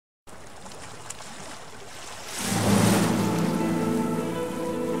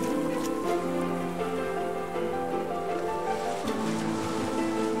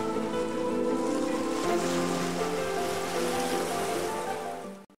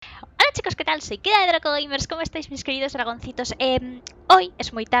chicos, ¿qué tal? Soy TheDracoGamers, ¿cómo estáis mis queridos dragoncitos? Hoy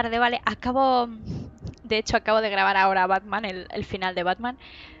es muy tarde, ¿vale? De hecho acabo de grabar ahora Batman, el final de Batman.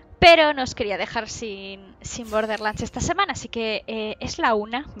 Pero no os quería dejar sin Borderlands esta semana, así que es la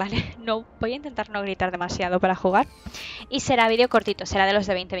 1, ¿vale? No, voy a intentar no gritar demasiado para jugar. Y será vídeo cortito, será de los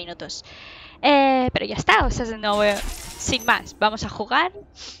de 20 minutos. Pero ya está, o sea, sin más, vamos a jugar.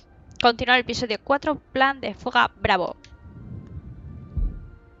 Continuar el episodio 4, plan de fuga bravo.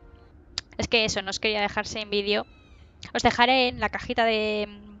 Es que eso, no os quería dejar sin vídeo. Os dejaré en la cajita de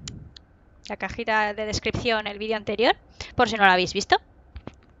descripción el vídeo anterior, por si no lo habéis visto.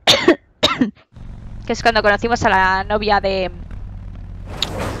 Que es cuando conocimos a la novia de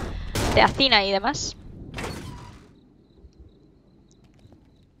Acina y demás.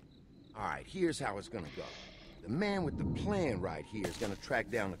 Alright, here's how it's gonna go. The man with the plan right here is gonna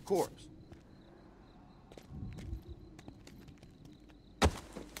track down the corpse.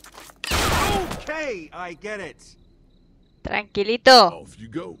 Okay, I get it. Tranquilito. Off you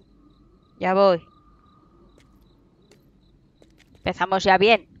go. Ya voy. Empezamos ya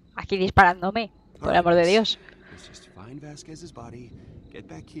bien. Aquí disparándome. Por el amor de Dios. Let's just find Vasquez's body, get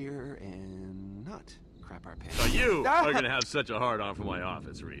back here, and not crap our pants. So you are gonna have such a hard-on for my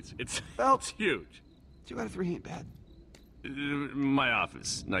office, Reeds. It's huge. 2 out of 3 ain't bad. My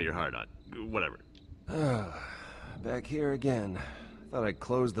office, not your hard-on. Whatever. Back here again. Thought I'd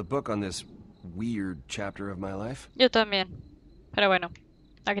close the book on this weird chapter of my life. Yo también. Pero bueno,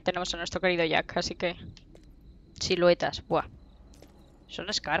 aquí tenemos a nuestro querido Jack, así que... Siluetas. Buah.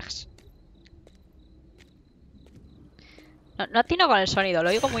 Son Scargs. No atino con el sonido, lo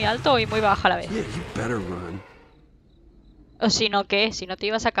oigo muy alto y muy bajo a la vez. Yeah, you better run. O si no, ¿qué? Si no te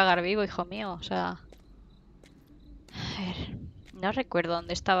ibas a cagar vivo, hijo mío, o sea... A ver... No recuerdo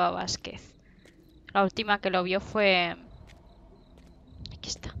dónde estaba Vázquez. La última que lo vio fue... Aquí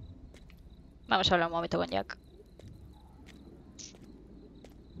está. Vamos a hablar un momento con Jack.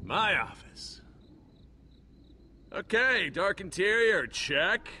 My office. Okay, dark interior,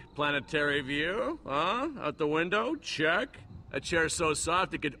 check. Planetary view, out the window, check. A chair so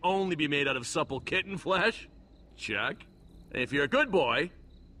soft it could only be made out of supple kitten flesh, check. And if you're a good boy,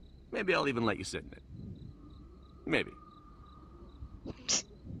 maybe I'll even let you sit in it. Maybe.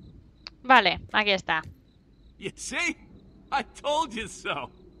 Vale, aquí está. You see? I told you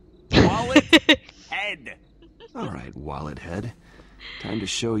so. Wallet head. Alright, wallet head. Time to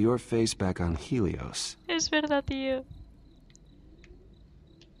show your face back on Helios. Es verdad, tío.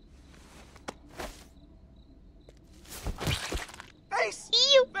 Face!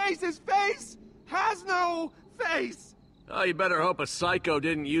 Face's face has no face! Oh, you better hope a psycho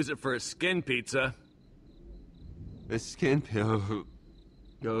didn't use it for a skin pizza. A skin pill.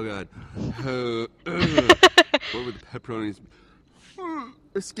 Oh god. What were the pepperonis?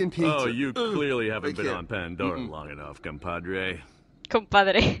 A skin pizza. Oh, you clearly haven't been can't. on Pandora long enough, compadre.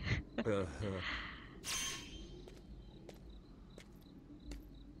 Compadre.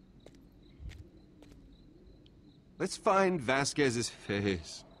 Let's find Vasquez's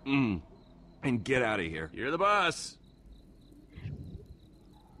face. And get out of here. You're the boss.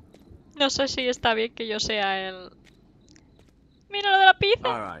 No sé si está bien que yo sea el... Mira lo de la pizza.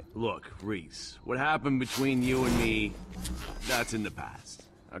 All right, look, Reese. What happened between you and me, that's in the past,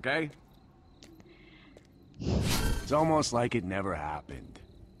 okay? It's almost like it never happened.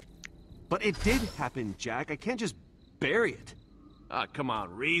 But it did happen, Jack. I can't just bury it. Ah, come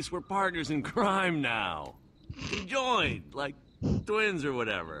on, Reese. We're partners in crime now. We joined, like twins or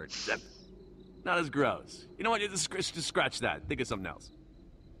whatever. Except not as gross. You know what? Just scratch that. Think of something else.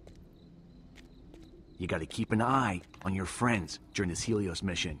 You gotta keep an eye on your friends during this Helios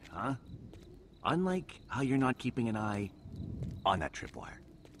mission, huh? Unlike how you're not keeping an eye on that tripwire.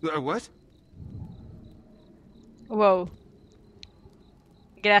 What? Wow.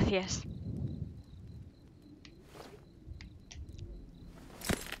 Gracias.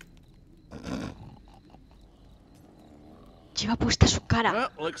 Lleva puesta su cara. Well,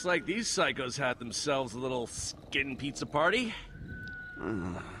 looks like these psychos had themselves a little skin pizza party.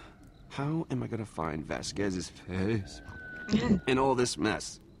 How am I gonna find Vasquez's face in all this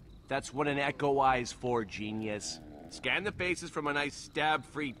mess? That's what an echo eye is for, genius. Scan the faces from a nice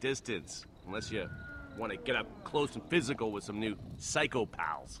stab-free distance. Unless you want to get up close and physical with some new psycho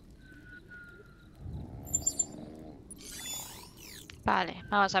pals. Vale,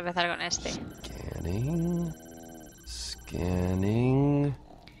 vamos a empezar con este. Scanning.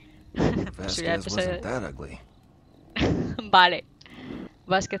 Vasquez wasn't that ugly. Vale.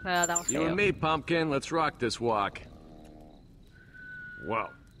 Vázquez no era tan You feo. and me, Pumpkin, let's rock this walk. Whoa,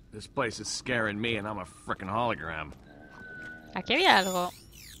 this place is scaring me and I'm a frickin' hologram. Aquí había algo.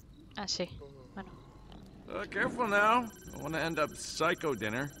 Ah, sí. Bueno. Careful now. I want to end up psycho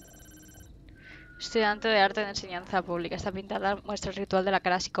dinner. Estudiante de arte de enseñanza pública. Esta pintada muestra el ritual de la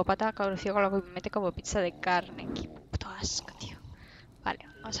cara psicópata, conocido comúnmente como pizza de carne. Qué puto asco, tío. Vale,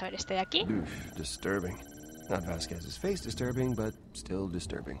 vamos a ver este de aquí. Oof, disturbing. Not Vasquez's face disturbing, but still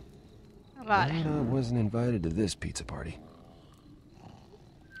disturbing. Vale. Glad I wasn't invited to this pizza party.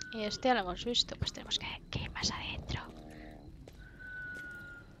 Y este ya lo hemos visto, pues tenemos que ir más adentro.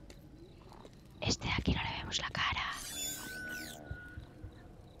 Este de aquí no le vemos la cara.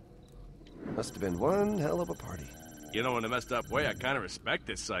 Must have been one hell of a party. You know, in a messed up way, I kind of respect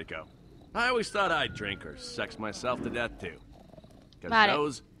this psycho. I always thought I'd drink or sex myself to death, too. Because Vale.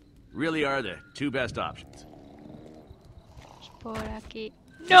 those really are the two best options. Por aquí.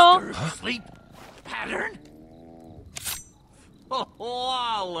 ¡No! Sleep pattern?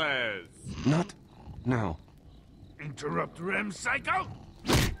 Flawless! Not now. Interrupt REM, psycho?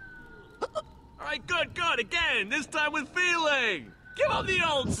 Alright, good, again! This time with feeling! Give him the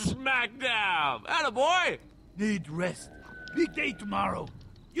old smackdown! Attaboy! Need rest. Big day tomorrow.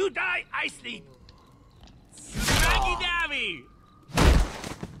 You die, I sleep. Smacky dabby!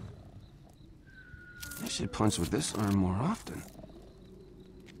 I should punch with this arm more often.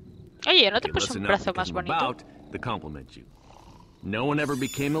 Oye, ¿no te Okay, puse listen un up, brazo because más I'm bonito? about to compliment you. No one ever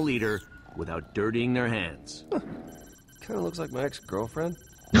became a leader without dirtying their hands. Kind of looks like my ex-girlfriend.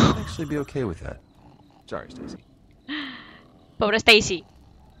 I'd actually be okay with that. Sorry, Stacy. Pobre Stacy.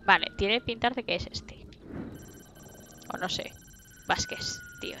 Vale, tiene pintar de que es este. O no sé. Vázquez,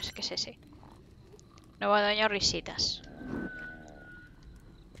 tío, es que es ese. Nuevo dueño, risitas.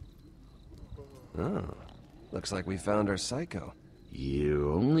 Oh, looks like we found our psycho.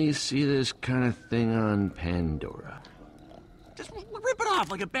 You only see this kind of thing on Pandora. Just rip it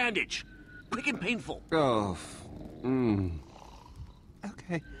off like a bandage. Quick and painful. Oh,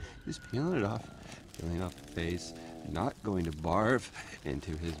 Okay, just peeling it off. Peeling off the face. Not going to barf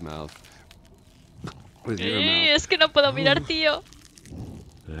into his mouth. With your mouth. Es que no puedo mirar, tío.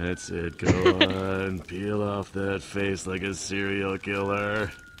 That's it, go on. Peel off that face like a serial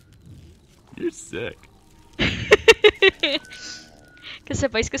killer. You're sick. Que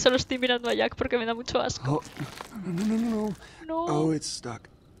sepáis que solo estoy mirando a Jack porque me da mucho asco. Oh, no. No. Oh, it's stuck.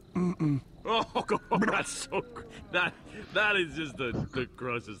 Oh, God, that's so... That is just the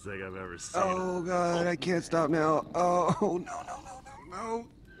grossest thing I've ever seen. Oh, God, I can't stop now. Oh, no.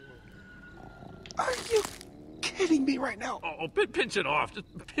 Are you kidding me right now? Oh, pinch it off. Just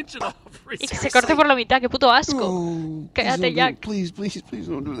pinch it off. Y que se corte por la mitad, qué puto asco. Oh, Cállate, Jack. Please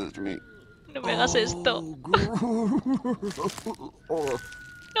don't do this to me. No me hagas esto. Oh,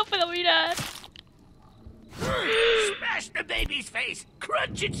 No puedo mirar. Smash the baby's face.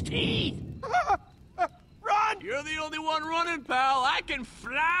 Crunch its teeth. Run! You're the only one running, pal. I can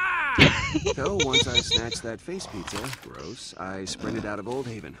fly! So once I snatched that face pizza, gross, I sprinted out of Old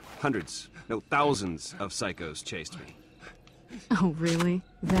Haven. Hundreds, no, thousands of psychos chased me. Oh, really?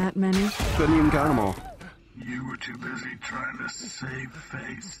 That many? Couldn't even count them all. You were too busy trying to save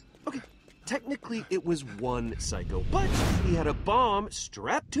face. Okay, technically it was one psycho, but he had a bomb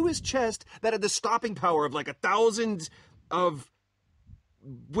strapped to his chest that had the stopping power of like 1,000 of...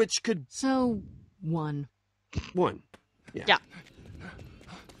 which could... So, one. One. Yeah. Ya.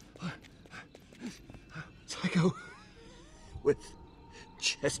 Psycho with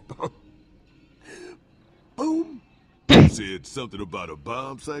chest bomb. Boom. Said something about a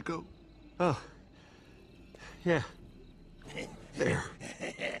bomb, Psycho? Oh. Yeah. There.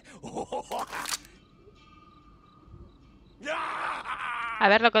 A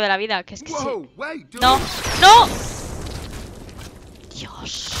ver, loco de la vida, que es que Whoa, sí. wait, dude. ¡No! ¡No!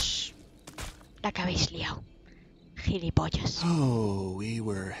 Dios. La que habéis liado. Gilipollas. Oh, we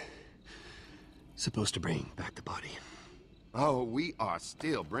were supposed to bring back the body. Oh, we are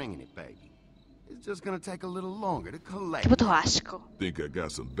still bringing it, baby. It's just gonna take a little longer to collect. Qué puto asco. Think I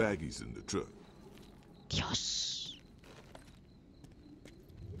got some baggies in the truck. Dios.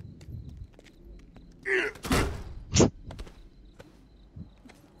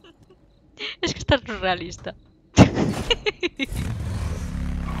 Es que está surrealista.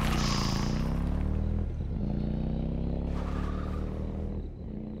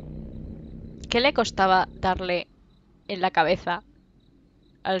 ¿Qué le costaba darle en la cabeza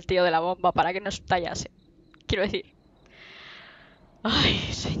al tío de la bomba para que no estallase? Quiero decir. Ay,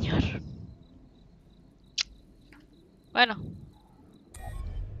 señor. Bueno,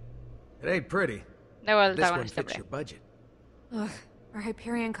 It ain't pretty. de vuelta This con one este fits hombre. your budget. Ugh, are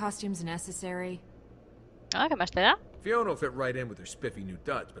Hyperion costumes necessary? Ah, ¿qué más te da? Fiona will fit right in with her spiffy new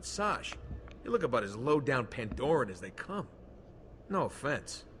duds, but Sash, you look about as low-down Pandoran as they come. No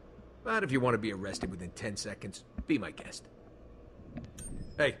offense. But if you want to be arrested within 10 seconds, be my guest.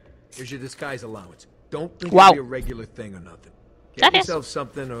 Hey, here's your disguise allowance. Don't think it'll be a regular thing or nothing. Get yourself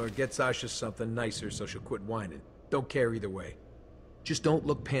something or get Sasha something nicer so she'll quit whining. Don't care either way. Just don't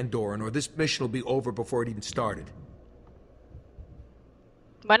look Pandoran or this mission will be over before it even started.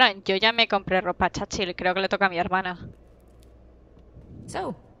 Bueno, yo ya me compré ropa chachil. Creo que le toca a mi hermana.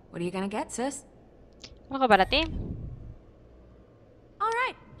 So, what are you gonna get, sis? Algo para ti. All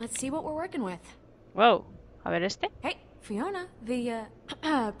right, let's see what we're working with. Wow. A ver este. Hey, Fiona, the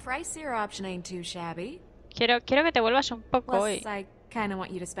pricier option ain't too shabby. Quiero que te vuelvas un poco hoy. Plus, I kind of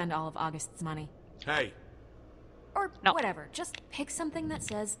want you to spend all of August's money. Hey. Or whatever. Just pick something that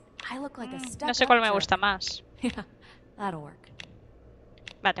says, I look like a stuck-up No sé cuál me jerk." gusta más. Yeah, that'll work.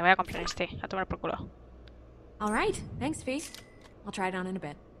 Va, te voy a comprar este. A tomar por culo. All right, thanks, Fee. I'll try it on in a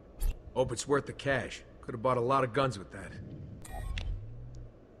bit. Hope it's worth the cash. Could have bought a lot of guns with that.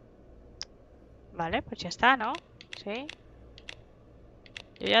 Vale, pues ya está, ¿no? Sí.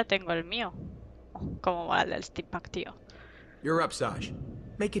 Yo ya tengo el mío. Como mola el del Steampack, tío. You're up, Saj.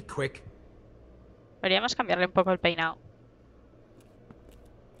 Make it quick. Deberíamos cambiarle un poco el peinado.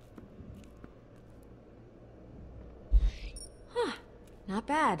 Huh, not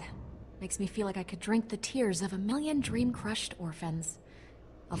bad. Makes me feel like I could drink the tears of a million dream-crushed orphans.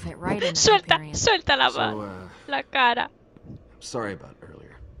 I'll fit right in. Suelta la cara. Sorry about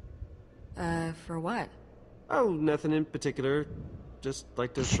earlier. For what? Oh, nothing in particular. Just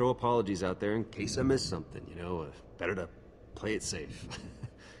like to throw apologies out there in case I missed something, you know? Better to play it safe.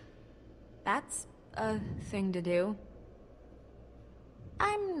 That's a thing to do.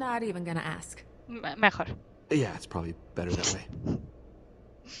 I'm not even gonna ask. Mejor. Yeah, it's probably better that way.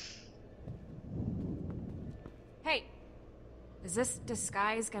 Hey, is this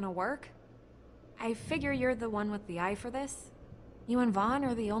disguise gonna work? I figure you're the one with the eye for this. You and Vaughn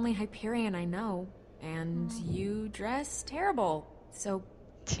are the only Hyperion I know, and you dress terrible. So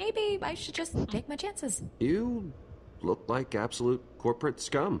maybe I should just take my chances. You look like absolute corporate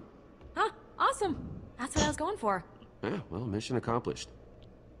scum. Huh, awesome. That's what I was going for. Yeah, well, mission accomplished.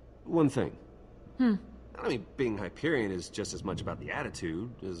 One thing. I mean, being Hyperion is just as much about the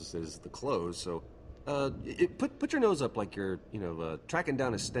attitude as the clothes, so... put your nose up like you're, tracking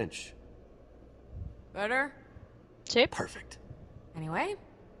down a stench. Better? Sí. Perfect. Anyway,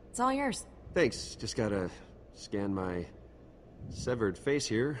 it's all yours. Thanks. Just gotta scan my severed face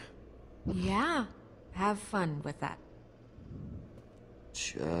here. Yeah, have fun with that.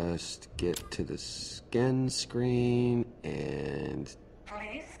 Just get to the scan screen and...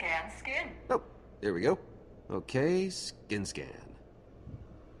 Please scan. Oh, there we go. Okay, scan.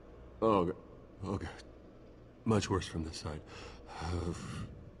 Oh god. Much worse from this side.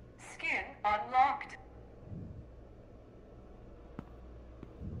 Skin unlocked.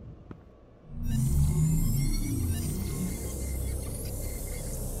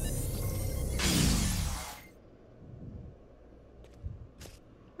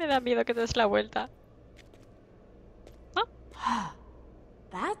 Me da miedo que te des la vuelta.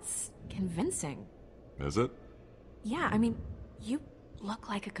 That's convincing. Is it? Yeah, I mean, you look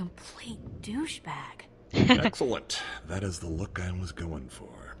like a complete douchebag. Excellent. That is the look I was going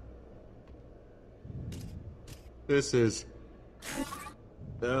for. This is...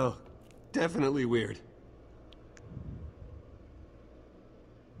 Oh, definitely weird.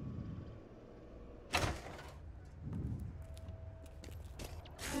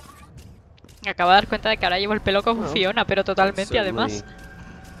 Me acabo de dar cuenta de que ahora llevo el pelo como Fiona, pero totalmente además.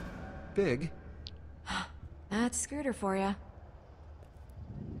 Big. That's Scooter for ya.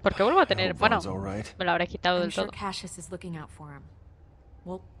 ¿Por qué vuelvo a tener? Bueno, me lo habré quitado I'm del sure todo. Cassius is looking out for him.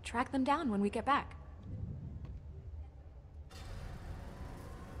 We'll track them down when we get back.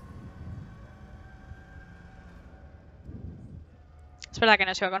 Es verdad que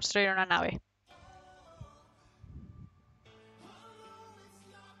no se va a construir una nave.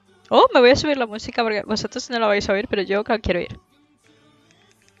 Oh, me voy a subir la música porque vosotros no la vais a oír, pero yo quiero ir.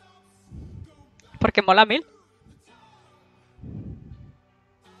 Porque mola mil.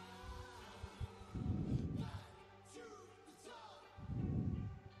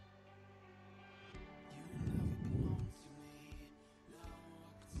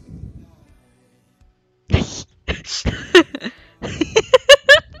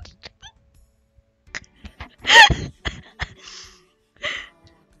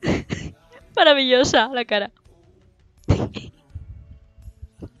 Maravillosa la cara.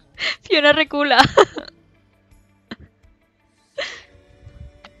 Fiona recula.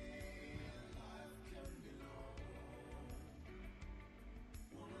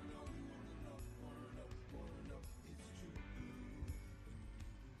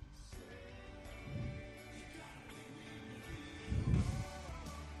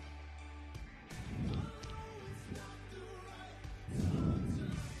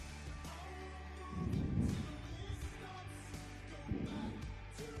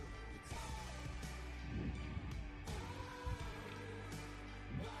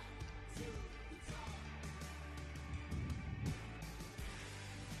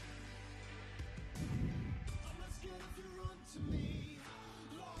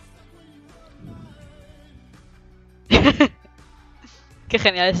 Qué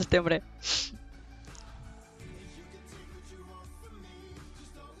genial es este hombre.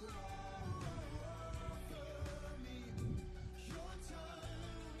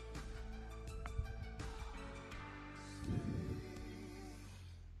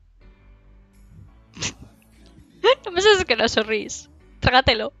 No me sabes que no sorrís.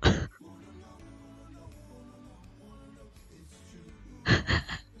 Trágatelo.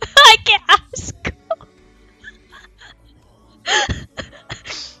 ¡Ay, qué asco!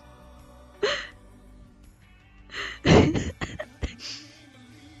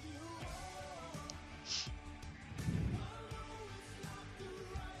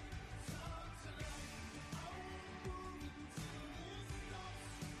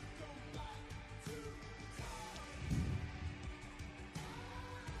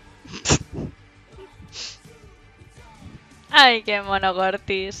 Ay, qué mono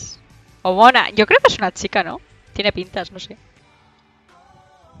Gortis. O mona. Yo creo que es una chica, ¿no? Tiene pintas, no sé.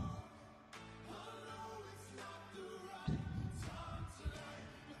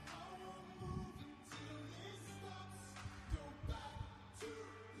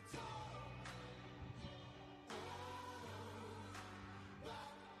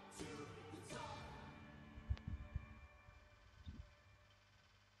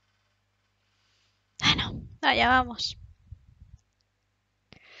 Bueno, allá vamos.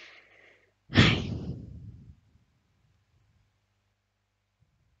 Ay.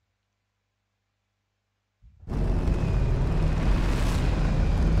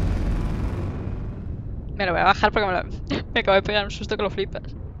 Me lo voy a bajar porque me acabo de pegar un susto que lo flipas.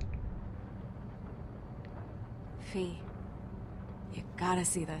 Fee, you gotta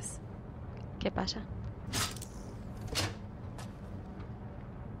see this. ¿Qué pasa?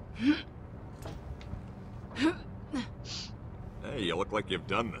 Hey, you look like you've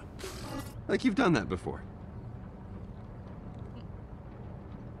done that. Like you've done that before.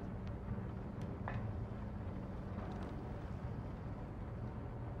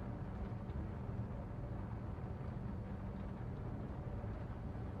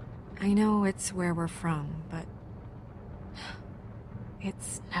 I know it's where we're from, but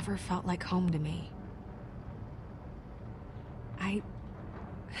it's never felt like home to me. I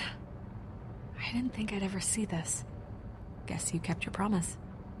didn't think I'd ever see this. Guess you kept your promise.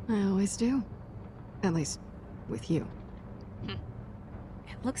 I always do. At least, with you. It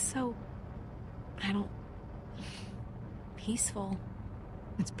looks so... peaceful.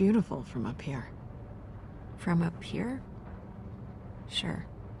 It's beautiful from up here. From up here? Sure.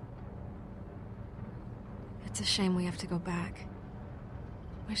 It's a shame we have to go back.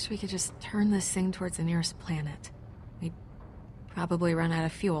 Wish we could just turn this thing towards the nearest planet. We'd probably run out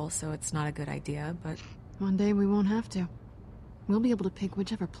of fuel, so it's not a good idea, but... One day we won't have to. We'll be able to pick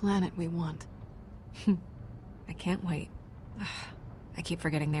whichever planet we want. I can't wait. Ugh, I keep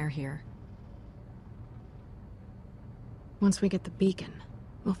forgetting they're here. Once we get the beacon,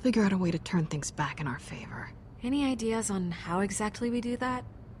 we'll figure out a way to turn things back in our favor. Any ideas on how exactly we do that?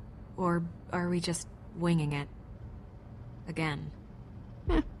 Or are we just winging it? Again.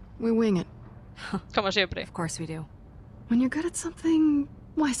 We wing it. Como siempre. Of course we do. When you're good at something,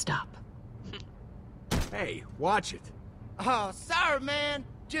 why stop? Hey, watch it. Oh, sorry, man.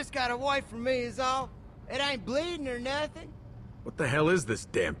 Just got away from me is all. It ain't bleeding or nothing. What the hell is this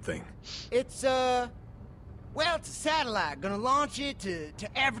damn thing? It's, well, it's a satellite. Gonna launch it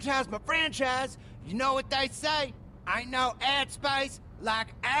to advertise my franchise. You know what they say? Ain't no ad space like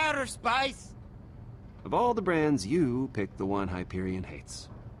outer space. Of all the brands, you picked the one Hyperion hates.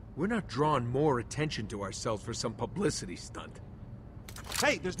 We're not drawing more attention to ourselves for some publicity stunt.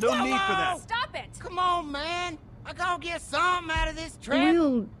 Hey, there's no need for that. Stop it! Come on, man. I gotta get something out of this trip.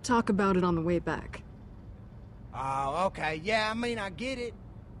 We'll talk about it on the way back. Oh, okay. Yeah, I mean, I get it.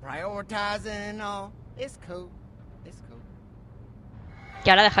 Prioritizing and all. It's cool. It's cool. Y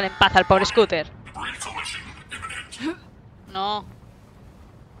ahora déjale en paz al pobre Scooter. No.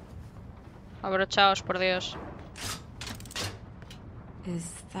 Abrochaos, por Dios.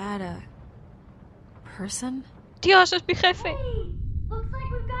 Is that a... person? Dios, es mi jefe. Hey, looks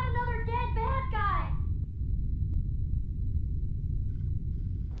like we've got another dead bad guy.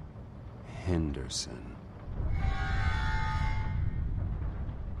 Henderson.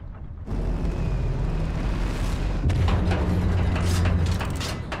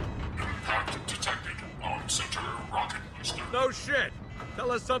 Impact detected on center rocket booster. No shit!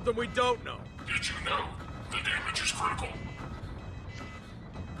 Tell us something we don't know. Did you know the damage is critical?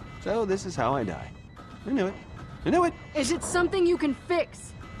 So this is how I die. I knew it. I knew it! Is it something you can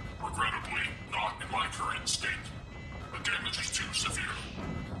fix? Regrettably, not in my current state. The damage is too severe.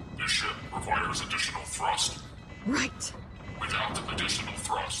 This ship requires additional thrust. Right. Without additional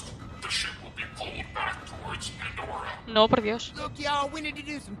thrust, the ship will be pulled back towards Pandora. No, por Dios. Look, y'all, we need to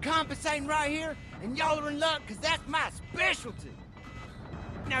do some compensating right here, and y'all are in luck, because that's my specialty.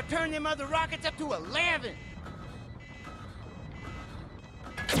 Now turn them other rockets up to 11.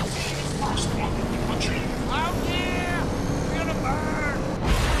 First one, launching. Oh, yeah! We're gonna burn!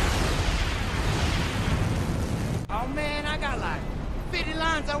 Oh, man, I got like 50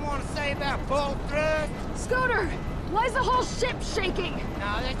 lines I want to say about bolt thrust. Scooter! Why is the whole ship shaking?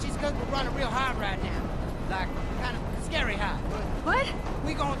 No, that's just because we're running real hot right now. Like, kind of scary hot. But What?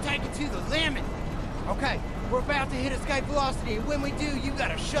 we gonna take it to the limit. Okay, we're about to hit escape velocity, and when we do, you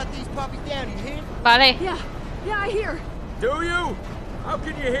gotta shut these puppies down, you hear? Vale. Yeah, I hear. Do you? How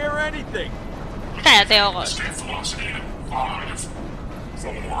can you hear anything? Cállate, Ogos. Escape velocity in 5,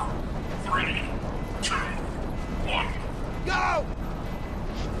 4, 3, 2, 1. Go!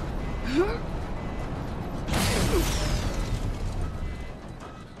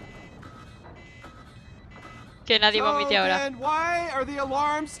 Que nadie vomite ahora. And why are the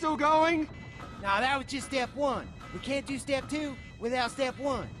alarms still going? Now, that was just step 1. We can't do step 2 without step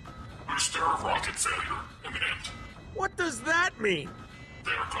 1. Booster rocket failure imminent. What does that mean?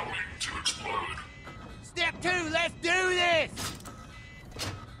 They're going to explode. Step 2, let's do this!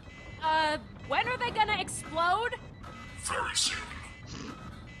 When are they gonna explode? Very soon.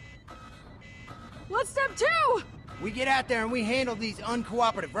 What's step 2? We get out there and we handle these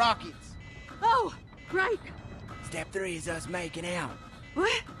uncooperative rockets. Oh, right. Step 3 is us making out.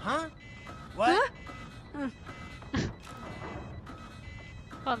 What? Huh? What? Huh?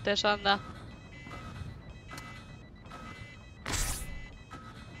 Antes anda.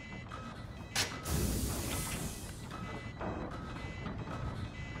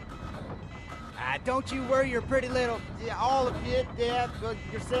 Don't you worry your pretty little, all of it,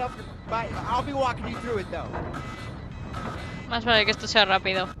 yourself. I'll be walking you through it though. Más vale que esto sea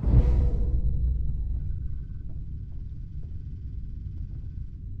rápido.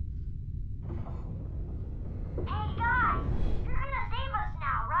 Hey guys, you're gonna save us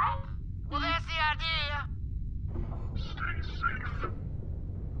now, right? Well, that's the idea. Stay safe.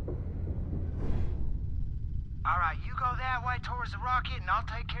 All right, you go that way towards the rocket, and I'll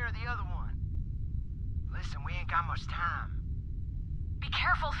take care of the other one. Listen, we ain't got much time. Be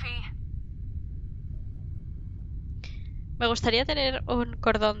careful, Fee. Me gustaría tener un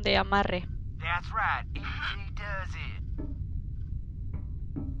cordón de amarre. That's right. Easy does it.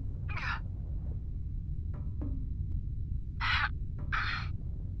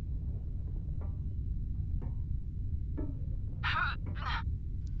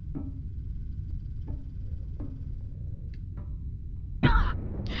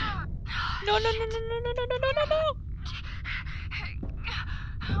 No, no, no, no, no, no, no, no, no, no.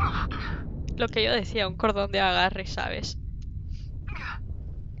 Lo que yo decía, un cordón de agarre, ¿sabes?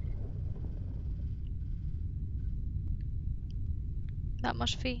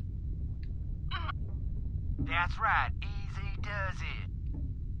 Vamos, Fi. That's right. Easy does it.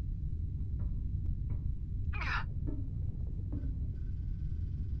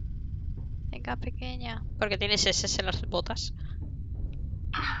 Venga, pequeña. Porque tienes SS en las botas.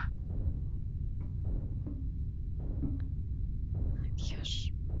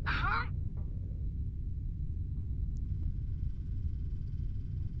 Dios.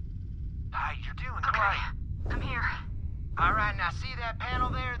 Hey, you're doing great. I'm here. All right, now see that panel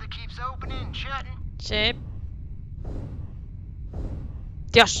there that keeps opening and shutting? Sí.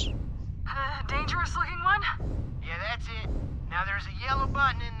 Dios. Dangerous looking one? Yeah, that's it. Now there's a yellow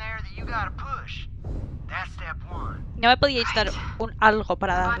button in there that you gotta push. That's step 1. No me podíais dar un algo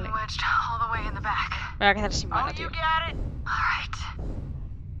para darle. Button wedged all the way in the back. Me voy a quedar sin mano, Oh, tío. you got it? Alright.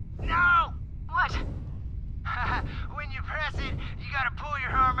 No! What? When you press it, you gotta pull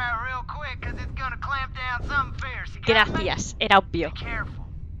your arm out real quick, cause it's gonna clamp down something fierce. You got me? Gracias, era obvio. Be careful.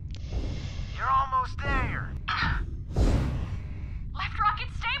 You're almost there. Left rocket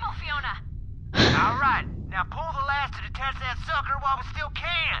stable, Fiona. All right, now pull the last to detach that sucker while we still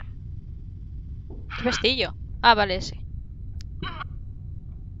can. ¿Qué vestillo? Ah, vale, ese.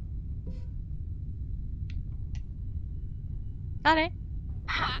 Vale.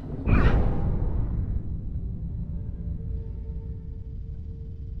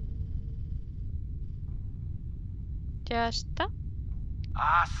 Ya está.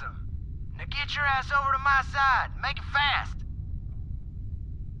 Awesome. Now get your ass over to my side. Make it fast.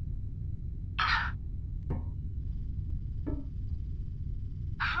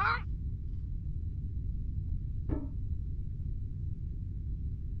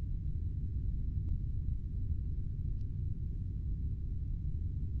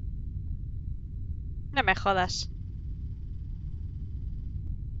 No me jodas.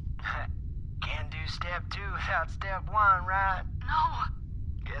 out step one, right? No.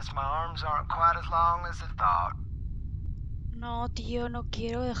 Guess my arms aren't quite as long as I thought. No, tío, no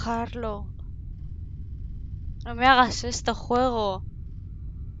quiero dejarlo. No me hagas esto, juego.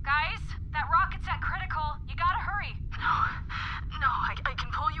 Guys, that rocket's at critical. You gotta hurry. No, I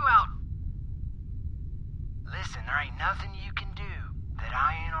can pull you out. Listen, there ain't nothing you can do that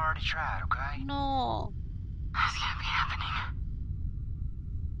I ain't already tried, okay? No. This can't be happening.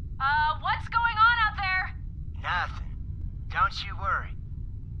 What's going on out there? Nothing. Don't you worry.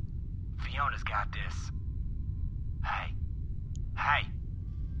 Fiona's got this. Hey.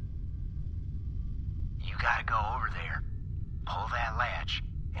 You gotta go over there, pull that latch,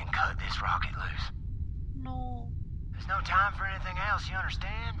 and cut this rocket loose. No. There's no time for anything else, you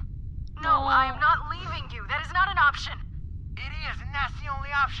understand? No, I am not leaving you. That is not an option. It is, and that's the only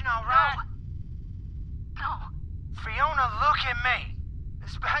option, all right? No. Fiona, look at me.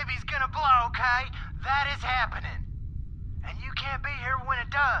 This baby's gonna blow, okay? That is happening. And you can't be here when it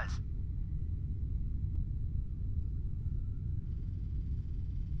does.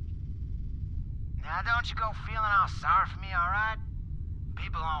 Now, don't you go feeling all sorry for me, all right?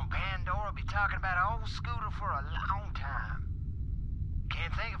 People on Pandora will be talking about old Scooter for a long time.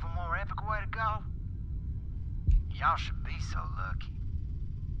 Can't think of a more epic way to go. Y'all should be so lucky.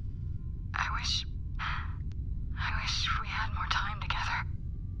 I wish we had more time together.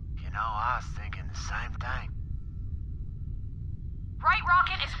 You know, I was thinking the same thing. Right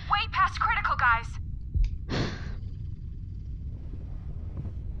rocket is way past critical, guys.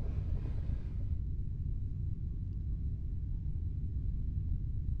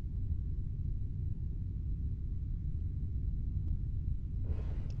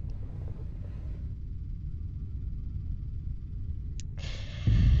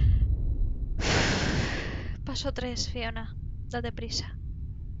 Paso 3, Fiona. Date prisa.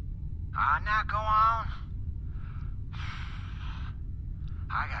 Now go on.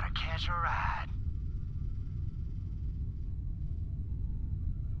 I gotta catch a ride.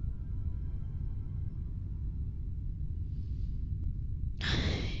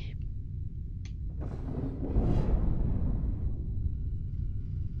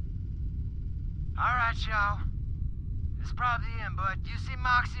 All right, y'all. This is probably the end, but you see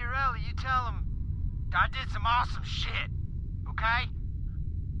Moxie or Ellie, you tell them I did some awesome shit, okay?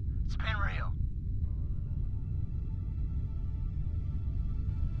 It's been real.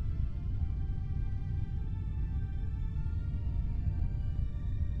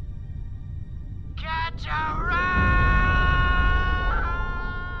 Catch a ride!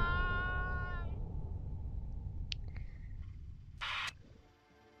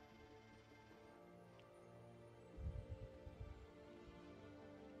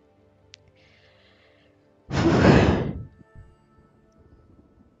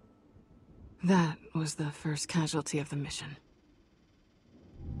 That was the first casualty of the mission.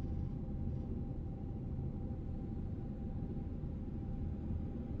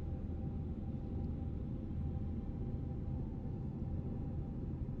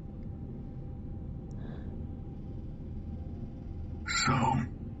 So,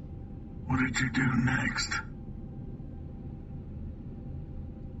 what did you do next?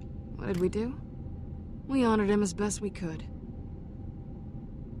 What did we do? We honored him as best we could.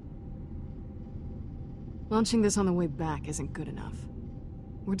 Launching this on the way back isn't good enough.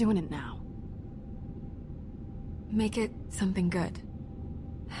 We're doing it now. Make it something good.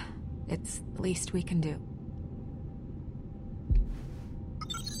 It's the least we can do.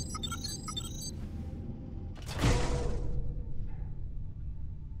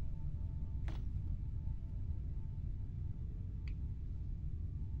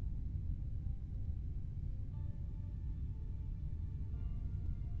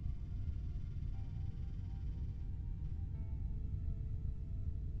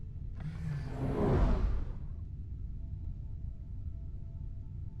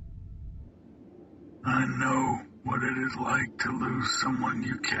 I know what it is like to lose someone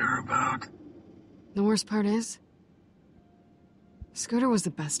you care about. The worst part is, Scooter was the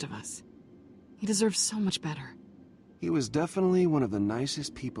best of us. He deserves so much better. He was definitely one of the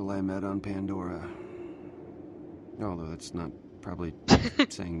nicest people I met on Pandora. Although that's not probably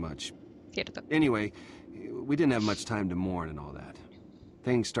saying much. Anyway, we didn't have much time to mourn and all that.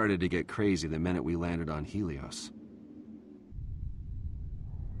 Things started to get crazy the minute we landed on Helios.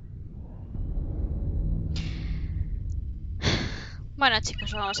 Bueno,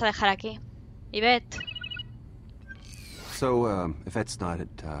 chicos, lo vamos a dejar aquí. Yvette. So, Yvette's not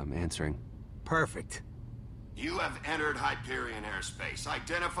answering. Perfect. You have entered Hyperion airspace.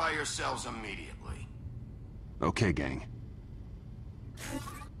 Identify yourselves immediately. Okay, gang.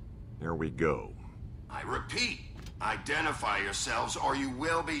 There we go. I repeat, identify yourselves or you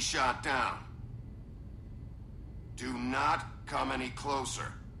will be shot down. Do not come any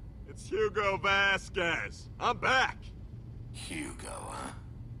closer. It's Hugo Vasquez. I'm back. Hugo, huh?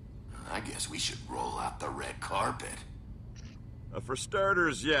 I guess we should roll out the red carpet. For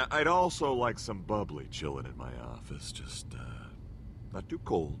starters, yeah, I'd also like some bubbly chilling in my office. Just, not too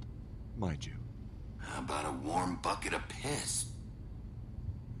cold, mind you. How about a warm bucket of piss?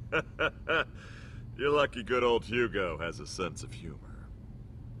 You're lucky good old Hugo has a sense of humor.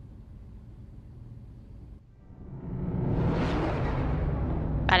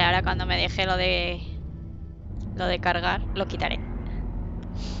 Vale, ahora cuando me deje lo de cargar, lo quitaré.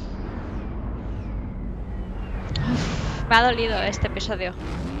 Uf, me ha dolido este episodio.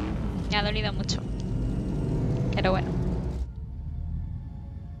 Me ha dolido mucho. Pero bueno.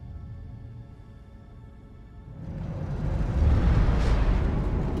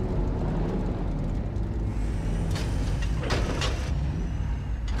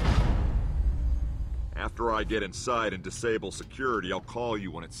 After I get inside and disable security, I'll call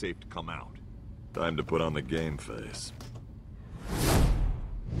you when it's safe to come out. Time to put on the game face.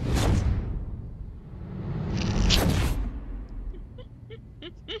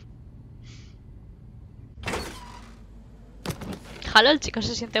 Jalo, el chico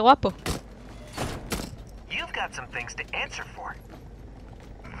se siente guapo. You've got some things to answer for.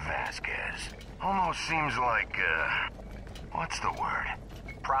 Vasquez. Almost seems like, what's the word?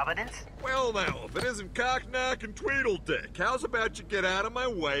 Providence? Well now, if it isn't cock-knock and tweedle-dick, how's about you get out of my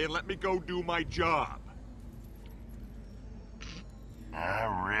way and let me go do my job? I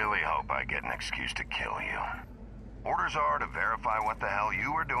really hope I get an excuse to kill you. Orders are to verify what the hell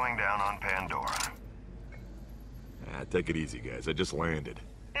you were doing down on Pandora. Take it easy, guys. I just landed.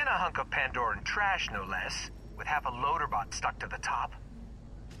 In a hunk of Pandoran trash, no less, with half a loader bot stuck to the top.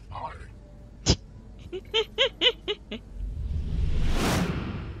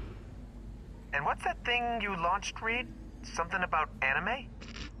 And what's that thing you launched, Reed? Something about anime?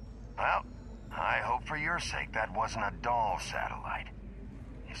 Well, I hope for your sake that wasn't a doll satellite.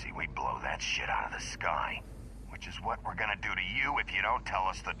 You see, we blow that shit out of the sky, which is what we're gonna do to you if you don't tell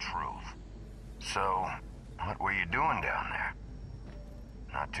us the truth. So, what were you doing down there?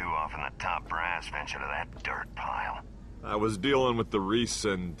 Not too often the top brass venture to that dirt pile. I was dealing with the Reese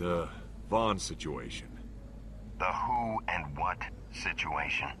and, Vaughn situation. The who and what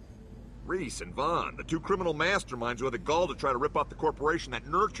situation? Reese and Vaughn, the two criminal masterminds who had the gall to try to rip off the corporation that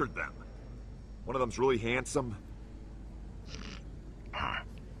nurtured them. One of them's really handsome.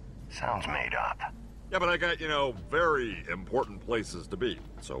 Sounds made up. Yeah, but I got, you know, very important places to be.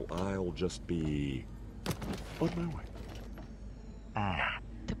 So I'll just be on my way.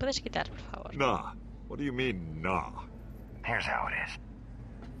 ¿Te puedes quitar, por favor? Nah. What do you mean, nah? Here's how it is.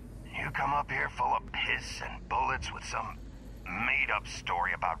 You come up here full of piss and bullets with some made-up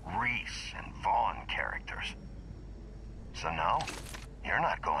story about Reese and Vaughn characters. So no, you're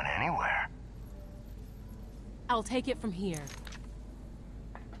not going anywhere. I'll take it from here.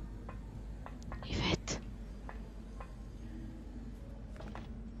 Yvette.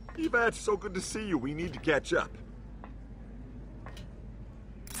 Yvette, so good to see you. We need to catch up.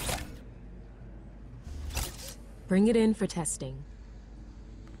 Bring it in for testing.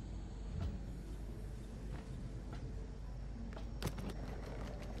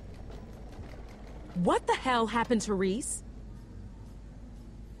 What the hell happened to Reese?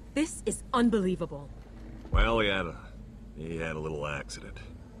 This is unbelievable. Well, he had a little accident.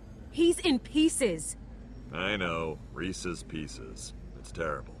 He's in pieces. I know. Reese's pieces. It's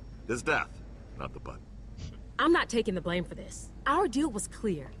terrible. His death, not the button. I'm not taking the blame for this. Our deal was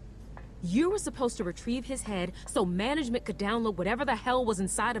clear. You were supposed to retrieve his head so management could download whatever the hell was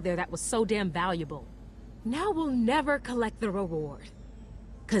inside of there that was so damn valuable. Now we'll never collect the reward.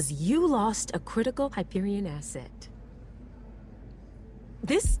 'Cause you lost a critical Hyperion asset.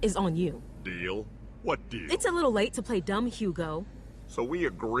 This is on you. Deal? What deal? It's a little late to play dumb, Hugo. So we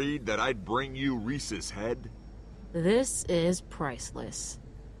agreed that I'd bring you Reese's head? This is priceless.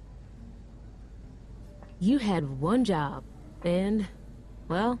 You had one job, and,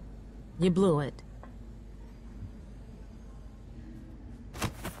 well, you blew it.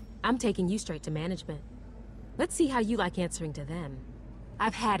 I'm taking you straight to management. Let's see how you like answering to them.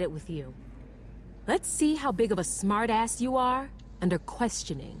 I've had it with you. Let's see how big of a smartass you are under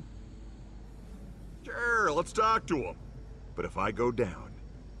questioning. Sure, let's talk to him. But if I go down,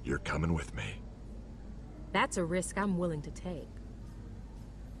 you're coming with me. That's a risk I'm willing to take.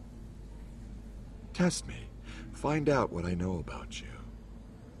 Test me. Find out what I know about you.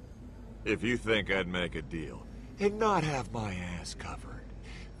 If you think I'd make a deal and not have my ass covered,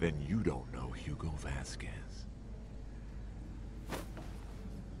 then you don't know Hugo Vasquez.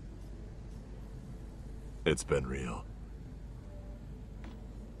 It's been real.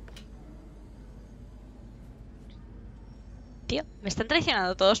 Tío, me están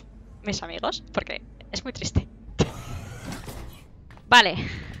traicionando todos mis amigos porque es muy triste. Vale,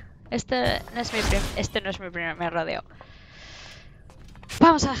 este no es mi primer rodeo.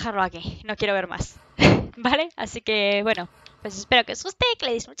 Vamos a dejarlo aquí, no quiero ver más. Vale, así que bueno, pues espero que os guste, que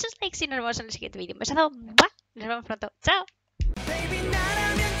le deis muchos likes y nos vemos en el siguiente vídeo. Un besazo, nos vemos pronto, chao.